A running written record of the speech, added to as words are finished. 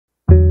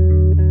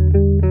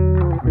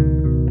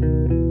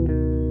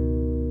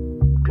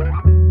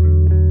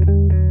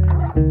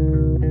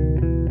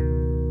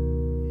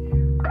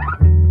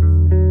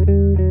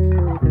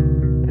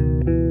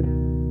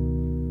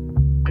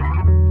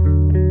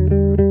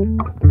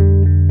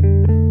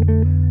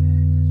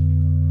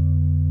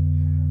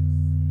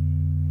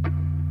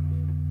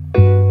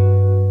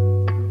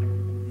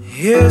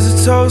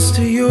toast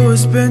to you,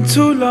 it's been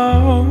too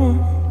long.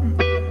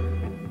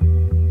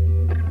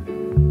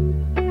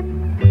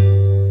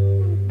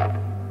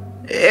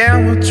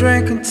 And we'll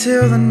drink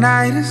until the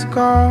night is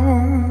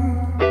gone.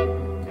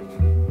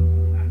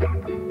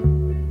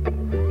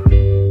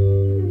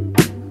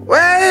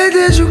 Where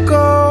did you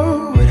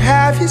go? What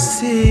have you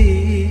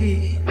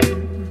seen?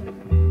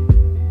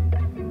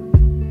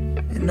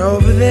 And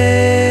over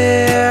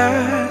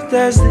there,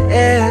 does the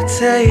air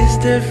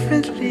taste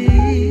differently?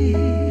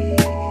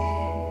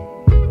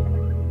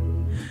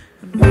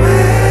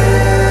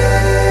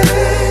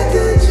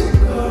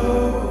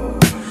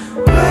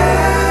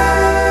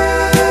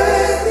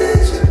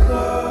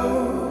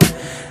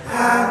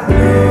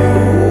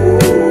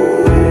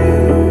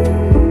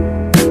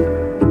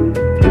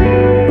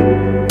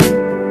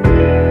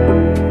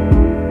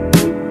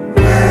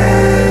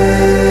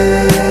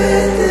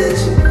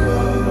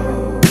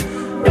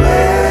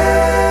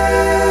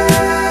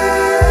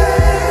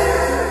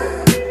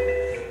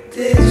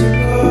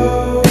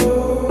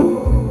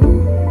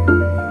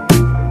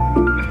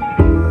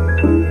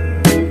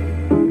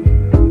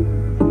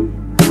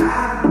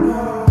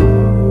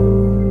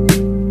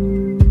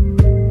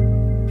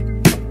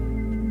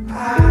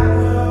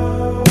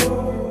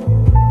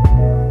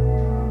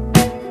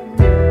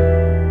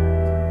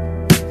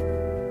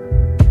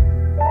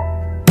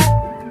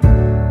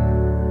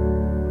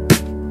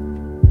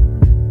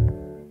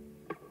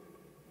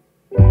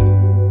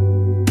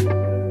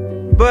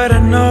 But I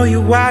know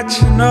you're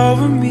watching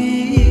over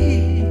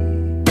me.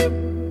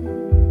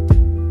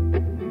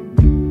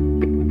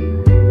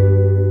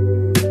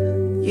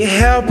 You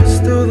help us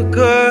through the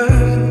good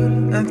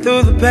and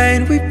through the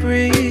pain we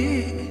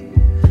breathe.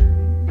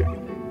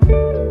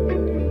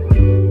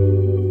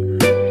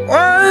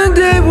 One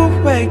day we'll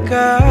wake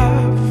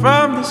up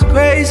from this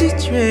crazy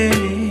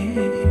dream.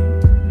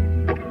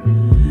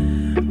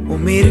 We'll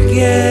meet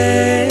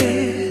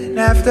again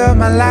after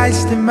my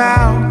lights dim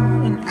out.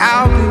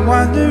 I'll be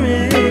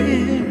wondering,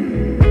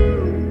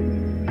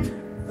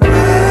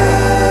 where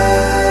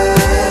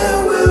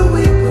will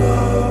we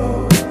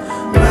go?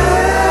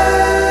 Where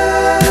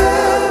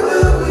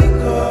will we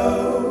go?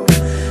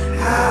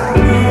 I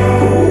know.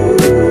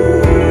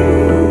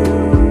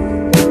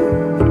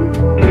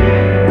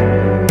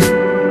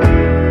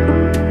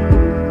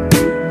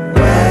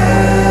 Where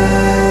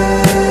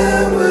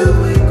will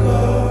we go?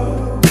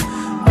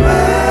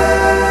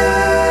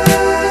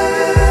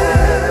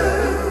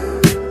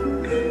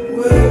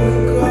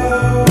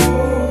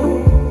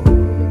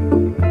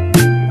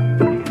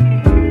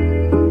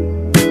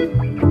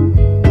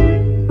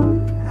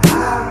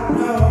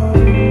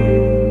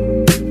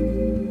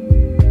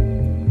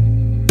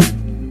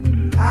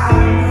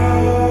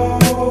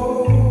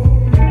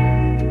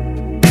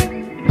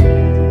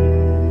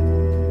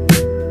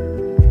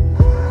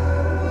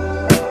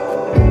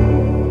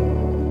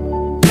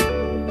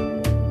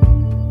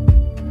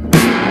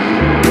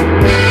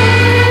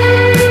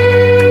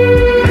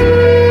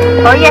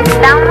 Hoy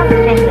estamos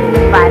en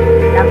el bar,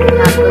 la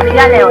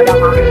amiga de hola,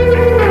 mamá.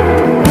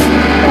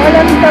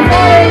 Hola, mis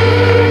amores.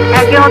 ¿A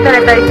quién usted le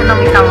está diciendo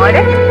mis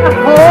amores? A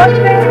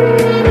José,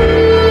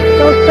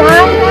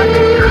 Susana,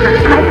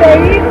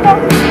 Mateito,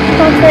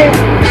 José.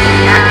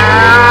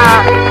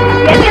 Ah,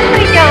 ¿y quién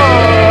soy yo?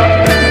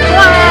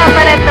 ¡Guau!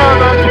 Para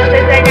todos, nos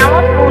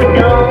extrañamos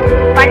mucho.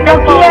 Falta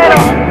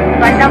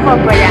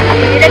poco ya.